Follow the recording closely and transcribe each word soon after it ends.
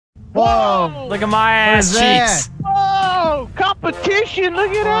Whoa! Look at my ass cheeks. Whoa! Competition!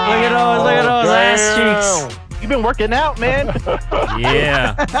 Look at that! Look at those ass cheeks. You been working out, man.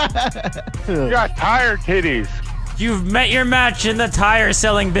 Yeah. You got tire titties. You've met your match in the tire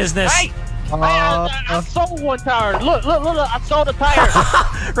selling business. Hey! I sold one tire. Look, I sold a tire.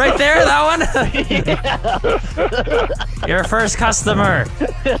 Right there, that one? Yeah. Your first customer.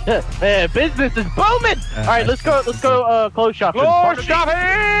 Man, business is booming. All right, let's go clothes shopping. Clothes shopping!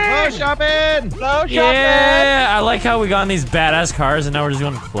 Yeah, I like how we got in these badass cars and now we're just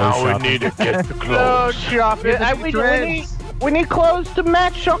going to clothes Now shopping. we need to get the Clothes clothes. shopping. We need clothes to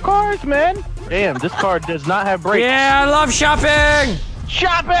match our cars, man. Damn, this car does not have brakes. Yeah, I love shopping.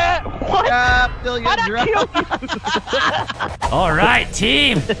 Shop it! What? Till How'd I you're kill you? All right,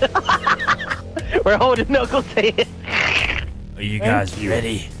 team. We're holding knuckles hand. Are you guys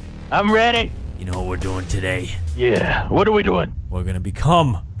ready? I'm ready. You know what we're doing today? Yeah. What are we doing? We're gonna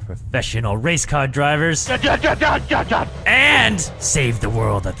become professional race car drivers and save the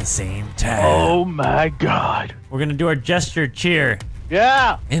world at the same time. Oh my God. We're gonna do our gesture cheer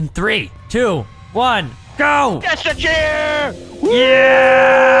Yeah. in 3, 2, 1, go! Just a cheer.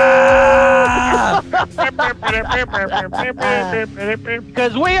 Yeah! Because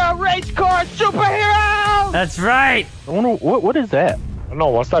we are race car superheroes. That's right. I wonder, what is that? I don't know,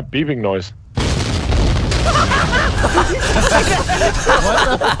 what's that beeping noise? What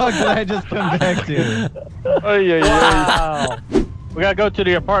the fuck did I just come back to? Wow. We gotta go to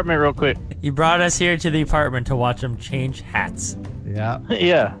the apartment real quick. You brought us here to the apartment to watch them change hats. Yeah.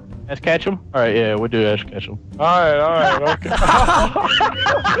 Yeah. Let's catch him. All right. Yeah, we'll do Ash catch him. Alright, okay.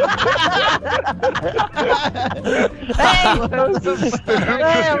 Hey! What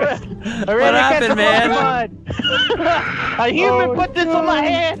happened, man? A human put this on my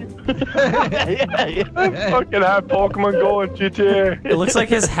head. Fucking have Pokemon Go and GTA. It looks like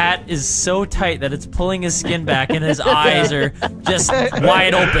his hat is so tight that it's pulling his skin back and his eyes are just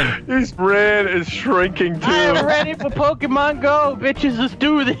wide open. His brain is shrinking too. I'm ready for Pokemon Go, bitches. Let's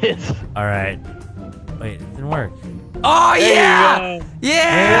do this. All right. Wait, it didn't work. Oh, yeah!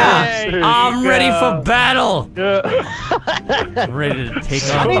 Yeah! Hey, I'm ready for battle. Yeah. I'm ready to take on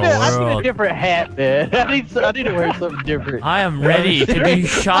the I need a world. different hat, man. I need to wear something different. I am ready to be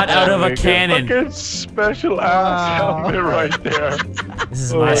shot out of a cannon. Fucking special ass helmet right there. This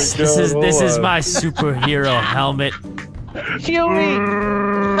is Oh my my this God, is hold on. my superhero helmet. Chewie.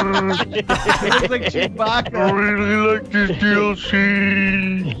 Looks like I Chewbacca. really like this DLC.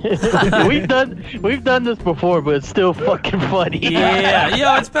 We've done this before, but it's still fucking funny. Yeah,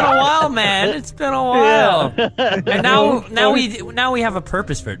 yo, it's been a while, man. It's been a while. Yeah. And now we have a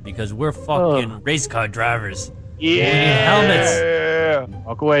purpose for it because we're fucking race car drivers. Yeah. Helmets. Yeah.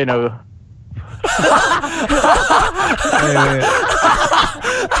 Walk away, Noah.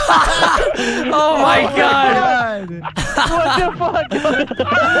 Oh my God. What the fuck?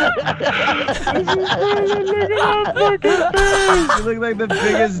 You look like the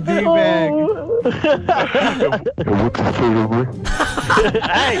biggest D-bag.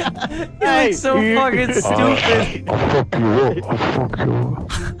 Hey, You look so fucking stupid. I'll fuck you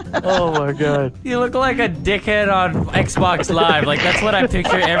up. Oh my God. You look like a dickhead on Xbox Live. Like that's what I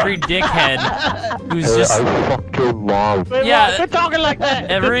picture every dickhead who's just I fucked your mom. Yeah. Quit talking like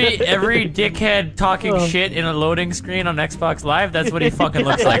that. every dickhead talking shit in a loading screen on Xbox Live. That's what he fucking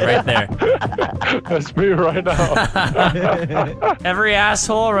looks like right there. That's me right now. Every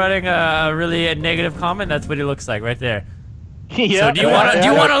asshole running a really negative comment. That's what he looks like right there. Yeah. So do you want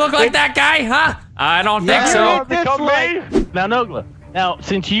to look like that guy? Huh? I don't think so. Become me? Now, Nogla. Now,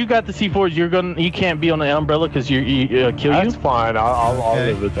 since you got the C4s, you can't be on the umbrella because you kill That's you. fine. I'll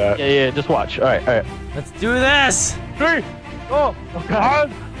live with that. Yeah, just watch. All right. Let's do this. 3, 2, 1.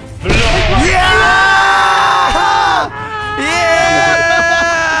 Yeah!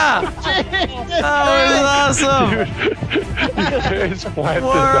 Yeah! That was awesome. It's planted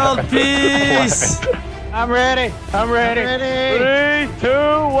World that. peace. I'm ready. 3, 2,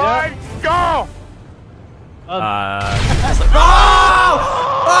 1, go! Oh!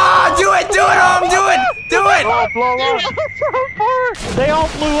 Do it! Do it! Oh, blow up. They all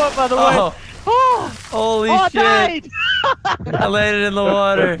flew up, by the way. Oh. Oh, Holy I shit! died. I landed in the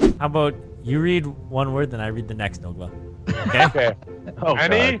water. How about you read one word, then I read the next, Nogla? Okay. Okay. Oh,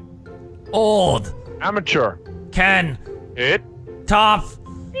 Any? God. Old. Amateur. Can. It. Top.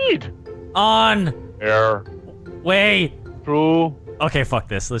 Speed. On. Air. Way. Through. Okay, fuck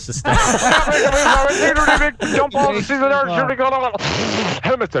this. Let's just start. Jump off the season air.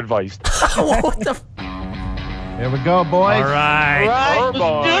 Helmets advised. What the? There we go, boys. All right. All right,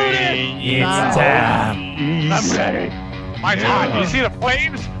 let's do this. It's time. I'm ready. My time. You see the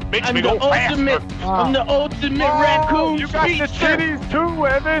flames? Makes I'm me the go ultimate. faster. I'm the ultimate raccoon. You got the speedster. titties too,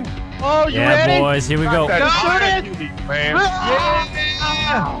 Evan. Oh, you Yeah, ready? boys, here we go. That Got titty, it. man. I'm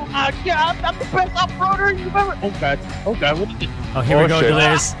the best off-roader you've ever. Oh God. Oh God. What is it? Oh, here we Oh, go, shit.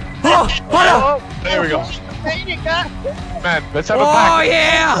 Delirious. Oh, hold on. Oh, there we go. Man, let's have a Oh, pack.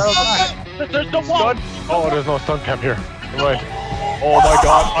 yeah. There's the wall. Stun. Oh, there's no stun cam here. Right. Oh my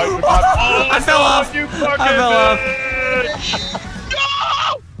God. I forgot. Oh, I fell off. You fucking I fell off. bitch.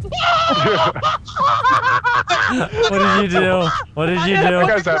 What did you do? What did you do? You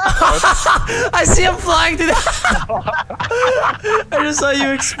guys have fun. I see him flying through the. I just saw you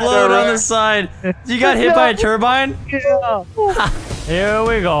explode on the side. You got hit by a turbine? Yeah. Here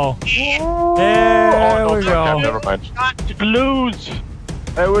we go. Oh, Here no we stun cam. go. Never mind. Not lose.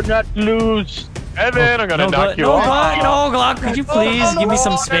 I would not lose. Evan, I'm gonna knock you off. No, Glock, could you please give me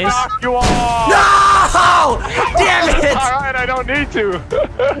some space? Knock you off. No! Damn it! All right, I don't need to.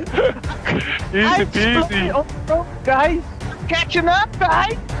 Easy peasy. Oh, no, guys, catching up,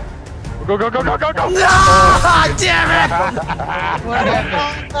 guys. Go, go, go, go, go, go. No! Damn it!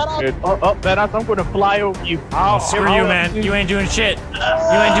 Oh, Vanoss, I'm gonna fly over you. Oh, screw you, man. You ain't doing shit.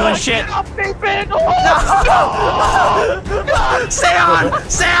 You ain't doing shit. Stay on!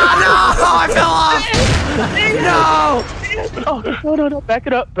 Stay on! No! I fell off! No! No. Back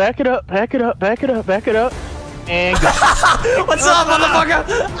it up, back it up, back it up, back it up, back it up. And go. What's up, motherfucker?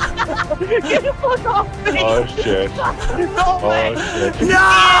 Get the fuck off me. Oh shit. No way. Oh shit.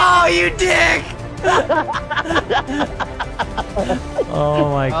 No! You dick! Oh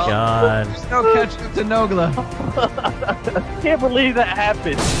my god. There's no catch up to Nogla. Can't believe that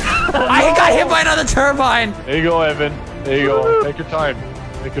happened. I got hit by another turbine! There you go, Evan. There you go. Take your time.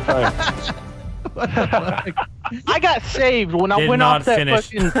 Take your time. What the fuck? I got saved when I Did went not off that finish.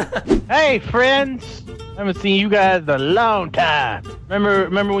 fucking. Hey, friends. I haven't seen you guys in a long time. Remember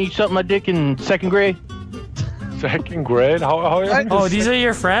when you sucked my dick in 2nd grade? Second grade? How What? Oh, these are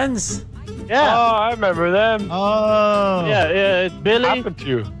your friends? Yeah. Oh, I remember them. Oh. Yeah, it's What Billy. happened to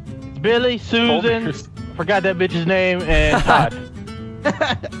you? It's Billy, Susan. I forgot that bitch's name, and Todd.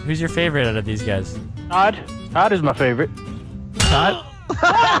 Who's your favorite out of these guys? Todd. Todd is my favorite. Todd?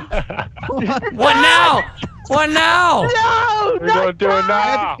 What now? What now? No, We're gonna do it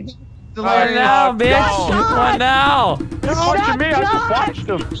now. What now, bitch? No. What now? You're punching me. I just watched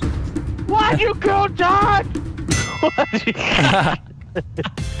him. why'd you kill Todd?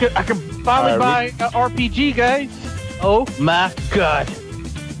 I can finally buy an RPG, guys. Oh my god.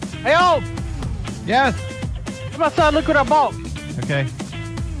 Hey, oh, Yes. come outside, look what I bought. Okay.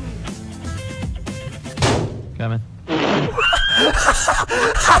 Coming. What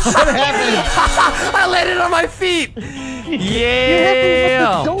happened? I landed on my feet. You Yeah. hit me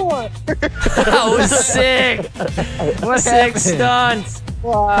with the door. That was sick. What Sick happened? stunts.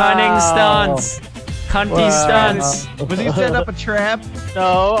 Wow. Cunning stunts. Cunty Wow. stunts. Was he setting up a trap?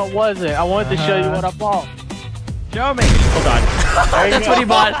 No, I wasn't. I wanted to show you what I bought. Show me. Oh god. That's what he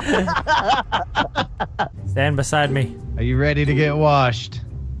bought. Stand beside me. Are you ready to get washed?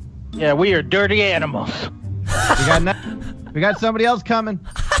 Yeah, we are dirty animals. We got somebody else coming.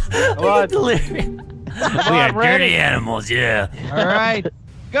 Delirious. We are ready. dirty animals, yeah. All right.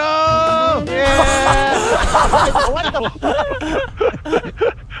 Go!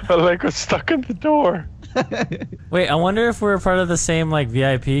 My leg was stuck in the door. Wait, I wonder if we're part of the same like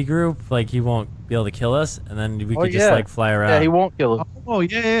VIP group. Like he won't be able to kill us, and then we could just yeah. like fly around. Yeah, he won't kill us. Oh,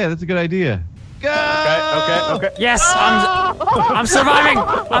 yeah, that's a good idea. Go! Okay. Yes, I'm surviving.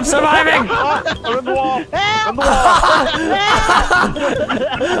 I'm surviving. I'm in the wall. Help!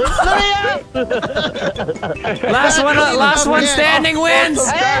 Last one standing wins.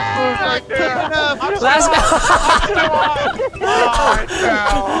 Right there. Last. I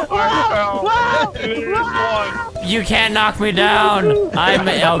fell. You can't knock me down. I'm.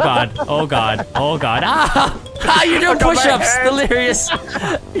 Oh god. Oh god. Oh god. Ah! You're doing push-ups, Delirious.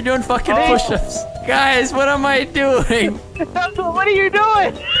 You're doing fucking push-ups. Guys, what am I doing? What are you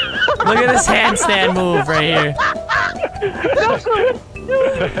doing? Look at this handstand move right here.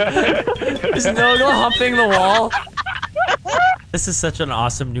 Is Nogla humping the wall? This is such an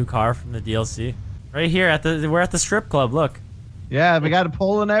awesome new car from the DLC. Right here we're at the strip club. Look. Yeah, we got a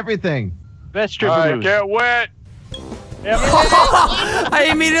pole and everything. Best stripper All right, move. get wet. I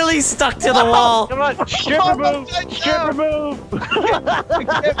immediately stuck to the wall. Come on, stripper move. Stripper move.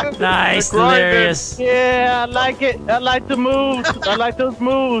 Nice, Grinding. Delirious. Yeah, I like it. I like the moves. I like those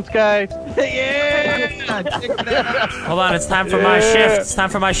moves, guys. Yeah! Check that out. Hold on, it's time for my shift. It's time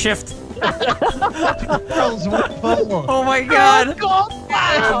for my shift. Girls, one pole. Oh my god.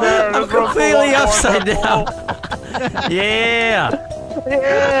 I'm completely upside down. Yeah.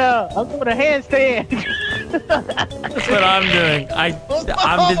 Yeah, I'm doing a handstand. That's what I'm doing.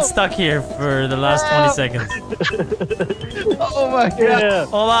 I've been stuck here for the last 20 seconds. Oh my god. Yeah.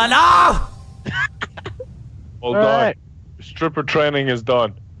 Hold on. No! Well All done. right. Stripper training is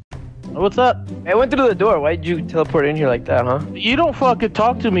done. What's up? I went through the door. Why did you teleport in here like that, huh? You don't fucking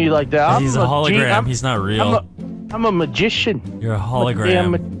talk to me like that. He's a hologram. He's not real. I'm a magician. You're a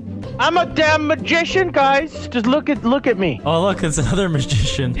hologram. I'm a damn magician, guys. Just look at me. Oh, look, it's another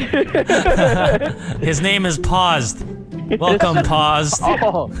magician. His name is Paused. Welcome, Paused.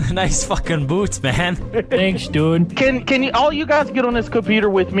 Oh. Nice fucking boots, man. Thanks, dude. Can you all you guys get on this computer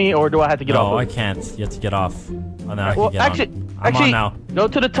with me, or do I have to get off? No, I can't. You have to get off. Oh, now I can Well, get on. I'm actually, on now. go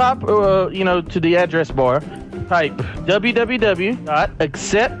to the top, to the address bar. Type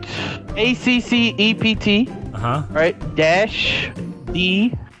www.accept right dash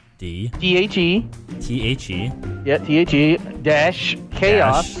d D the T-H-E dash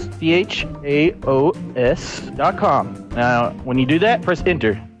chaos chaos.com. Now, when you do that, press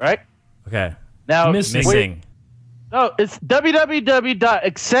enter. Right Okay. now, Missing. No, it's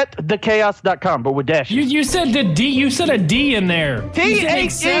www.acceptthechaos.com, but with dashes. You said the D. You said a D in there. T-H-E. You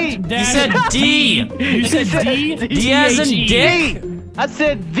said D. You said D. D as in dick. I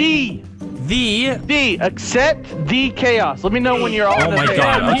said the The. accept the chaos. Let me know when you're all. Oh my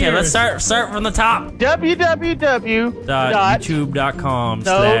god. Okay, let's start from the top.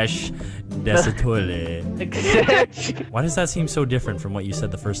 www.youtube.com/desatoilet. Accept. Why does that seem so different from what you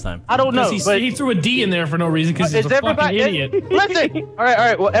said the first time? I don't know. He threw a D in there for no reason because he's a fucking idiot. Listen. All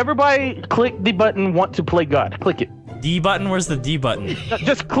right. Well, everybody, click the button. Want to play God? Click it. D button? Where's the D button?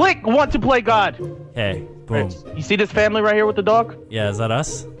 Just click. Want to play God. Okay. Boom. You see this family right here with the dog? Yeah, is that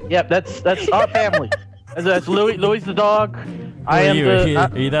us? Yep, that's our family. That's Louis. Louis the dog. I am Are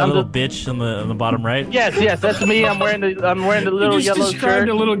you that I'm little bitch on the bottom right? Yes, that's me. I'm wearing the little You just yellow described shirt.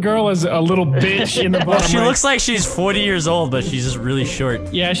 a little girl as a little bitch in the bottom. She right. looks like she's 40 years old, but she's just really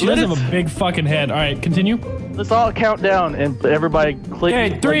short. Yeah, she does have a big fucking head. All right, continue. Let's all count down and everybody click.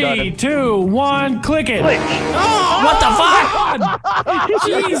 Okay, 3, 2, 1, click it. Click. Oh, What the fuck?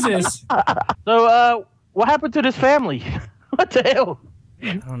 Jesus. So, what happened to this family? What the hell?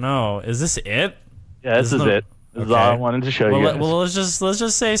 I don't know. Is this it? Yeah, this is it. This is all I wanted to show you. Guys. Well, let's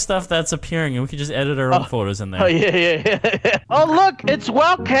just say stuff that's appearing, and we can just edit our own photos in there. Oh yeah. Oh look, it's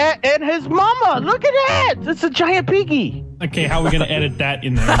Wildcat and his mama. Look at that. It's a giant piggy. Okay, how are we gonna edit that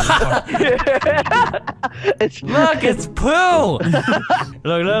in there? Look, it's poo.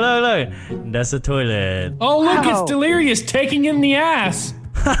 look. That's a toilet. Oh, look, Wow. it's Delirious taking in the ass.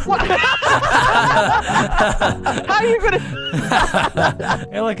 How are you gonna?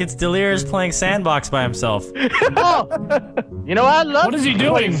 Hey, look, it's Delirious playing sandbox by himself. Oh, you know I love. What is he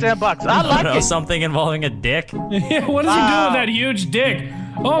playing doing? Sandbox. I I like don't know, it. something involving a dick. Yeah, what is he doing with that huge dick?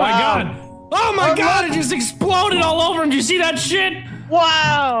 Oh my god. Oh my god, it just exploded all over him. Did you see that shit?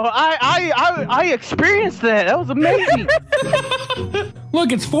 Wow, I experienced that. That was amazing.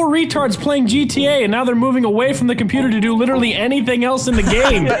 Look, it's 4 retards playing GTA, and now they're moving away from the computer to do literally anything else in the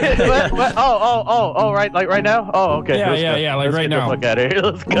game. What? Oh, right, like right now? Oh, okay. Yeah, Let's go. yeah, like Let's right get now. The fuck out of here.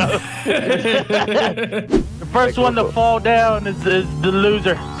 Let's go. The first one to fall down is the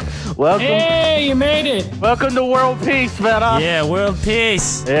loser. Welcome. Hey, you made it. Welcome to World Peace, Vanoss. Yeah, world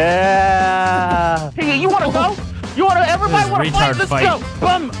peace. Yeah. Hey, you want to go? You want to? Everybody want to fight? Retard Let's fight. go.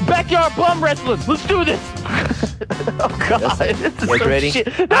 Backyard bum wrestling. Let's do this. Oh God, this is Guys some ready? shit.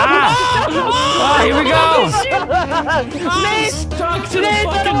 Oh, here we go. I'm stuck to the Please, I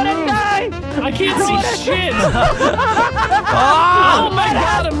don't fucking want to roof. die. I can't see shit. Oh my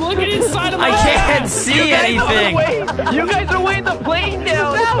god, I'm looking inside of my I can't see anything. You guys are weighing the plane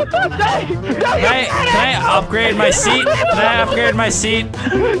down. Can I upgrade my seat? I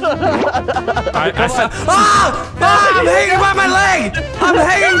fell. I'm hanging by my leg.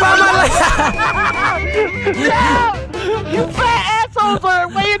 You fat assholes are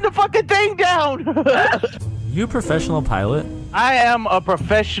weighing the fucking thing down. You a professional pilot? I am a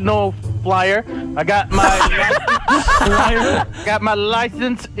professional flyer. I got my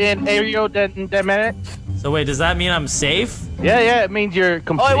license in aerodynamics. So wait, does that mean I'm safe? Yeah, it means you're Oh,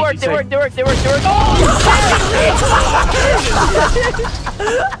 completely it worked. safe. It worked.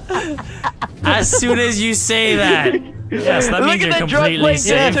 As soon as you say that. Yes, that Look means at you're the drug completely plane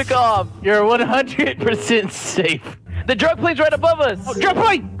safe. just took off. You're 100% safe. The drug plane's right above us. Oh, drop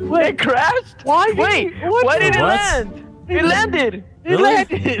plane! It crashed? Why? Why did it What? land? It landed. He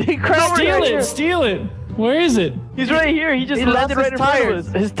landed. He crashed. Steal it. Where is it? He's right here. He just He landed lost right in front of tires.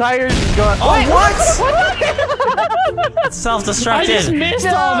 us. His tires is gone. Oh, Wait, what? I just Self-destructed. missed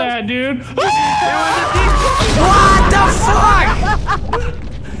all that, dude. What the fuck?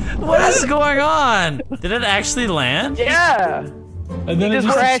 What is going on? Did it actually land? Yeah. And then It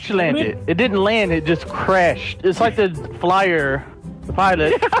just crash landed. It didn't land. It just crashed. It's like the flyer, the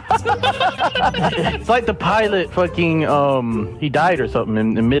pilot. It's like the pilot. Fucking he died or something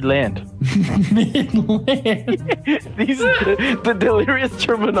in mid-land. Mid-land. These are the delirious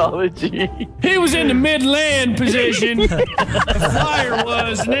terminology. He was in the mid-land position. The flyer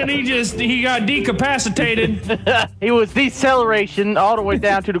was, and then he got decapacitated. He was deceleration all the way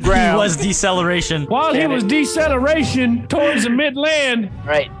down to the It ground. was deceleration. While he was deceleration towards the mid-land. All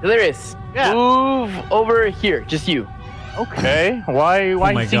right, delirious. Yeah. Move over here. Just you. Okay. Why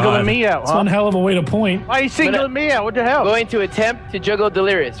my you singling God. me out, That's huh? one hell of a way to point. Why you singling me out? What the hell? Going to attempt to juggle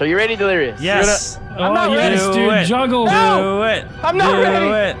delirious. Are you ready, delirious? Yes. Oh, not ready. yes, Do dude. it. Juggle. Do it. I'm not Do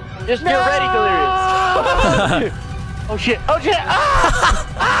ready. it. Just get ready, delirious. Oh shit! Oh shit! Ah!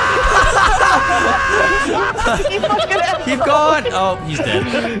 Keep going. Oh, he's dead.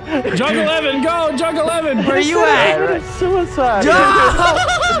 Juggle 11, go! Juggle 11! Where are you at? That's suicide. Yeah!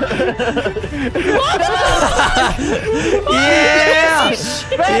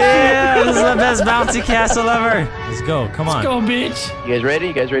 Yeah! This is the best bouncy castle ever. Let's go. Come on. Go, bitch! You guys ready?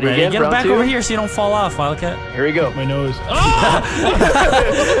 You guys ready Ready? again? Get Round back two? over here so you don't fall off, Wildcat. Here we go. My nose.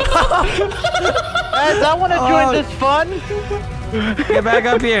 Guys, I want to join this fun. Get back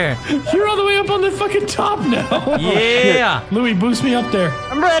up here. You're all the way up on the fucking top now. Yeah! Louis, boost me up there.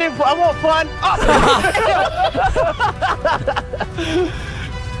 I'm ready. I want fun.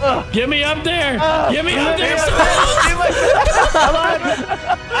 Get me up there. Get me up there.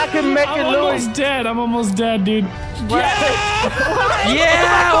 I can make it, I'm Louis. almost dead. I'm almost dead, dude.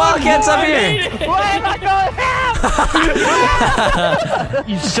 Yeah! Wildcat's up here. Why am I going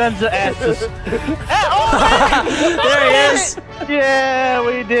You sons of asses. There he is. Yeah,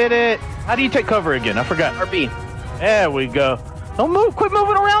 we did it. How do you take cover again? I forgot. RB. There we go. Don't move. Quit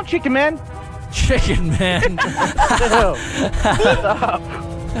moving around, chicken man. Chicken man. What the hell? Stop.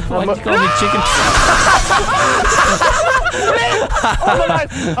 Why'd you call me chicken?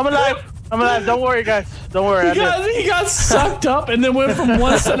 I'm alive. Don't worry, guys. Don't worry. I did. He got sucked up and then went from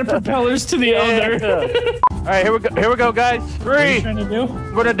one set of propellers to the other. All right, here we go. Here we go, guys. What are you 3. trying to do?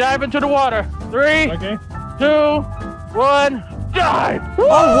 We're gonna dive into the water. 3, Okay. 2, 1, dive! Oh,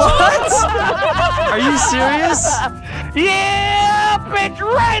 what? Are you serious? Yeah, bitch,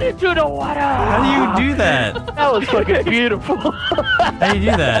 right into the water. How do you do that? That was fucking beautiful. How do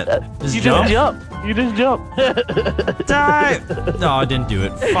you do that? Just You jump? just jump. You just jump. Dive! No, I didn't do it.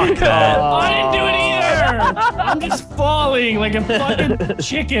 Fuck that. I didn't do it either. I'm just falling like a fucking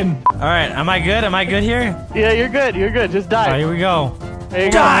chicken. All right, am I good? Am I good here? Yeah, you're good. You're good. Just All right, dive. here we go. There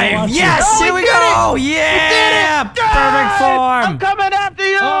you go. Dive! Yes! Oh, Here we go! Yeah! Perfect I'm form! coming after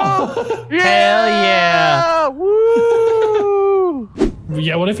you. Oh. Hell yeah! Woo!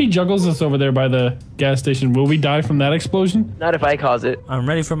 Yeah, what if he juggles us over there by the gas station? Will we die from that explosion? Not if I cause it. I'm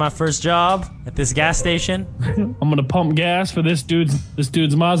ready for my first job at this gas station. I'm gonna pump gas for this dude's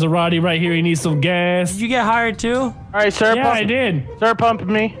Maserati right here. He needs some gas. Did you get hired too? All right, sir. Yeah, I did. Sir,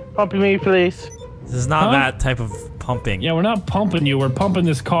 pumping me, please. This is not Huh? that type of pumping. Yeah, we're not pumping you. We're pumping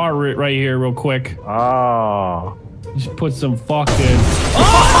this car right here real quick. Oh. Just put some fucking...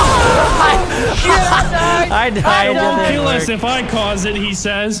 I died. Don't It kill didn't us work. if I cause it, he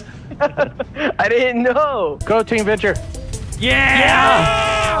says. I didn't know. Go, Team Venture.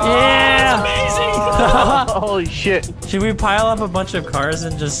 Yeah! Yeah! Amazing! Holy shit. Should we pile up a bunch of cars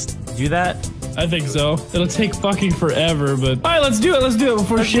and just do that? I think so. It'll take fucking forever, but... Alright, let's do it. Let's do it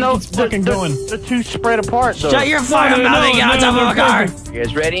before shit gets fucking going. They're too spread apart, though. Shut your fucking mouth and get on top of a car! You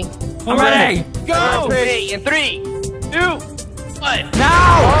guys ready? I'm ready! Go! Ready in 3, 2, 1.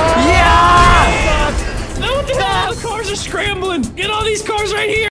 Now! Yeah! No, what the hell? The cars are scrambling. Get all these cars right here.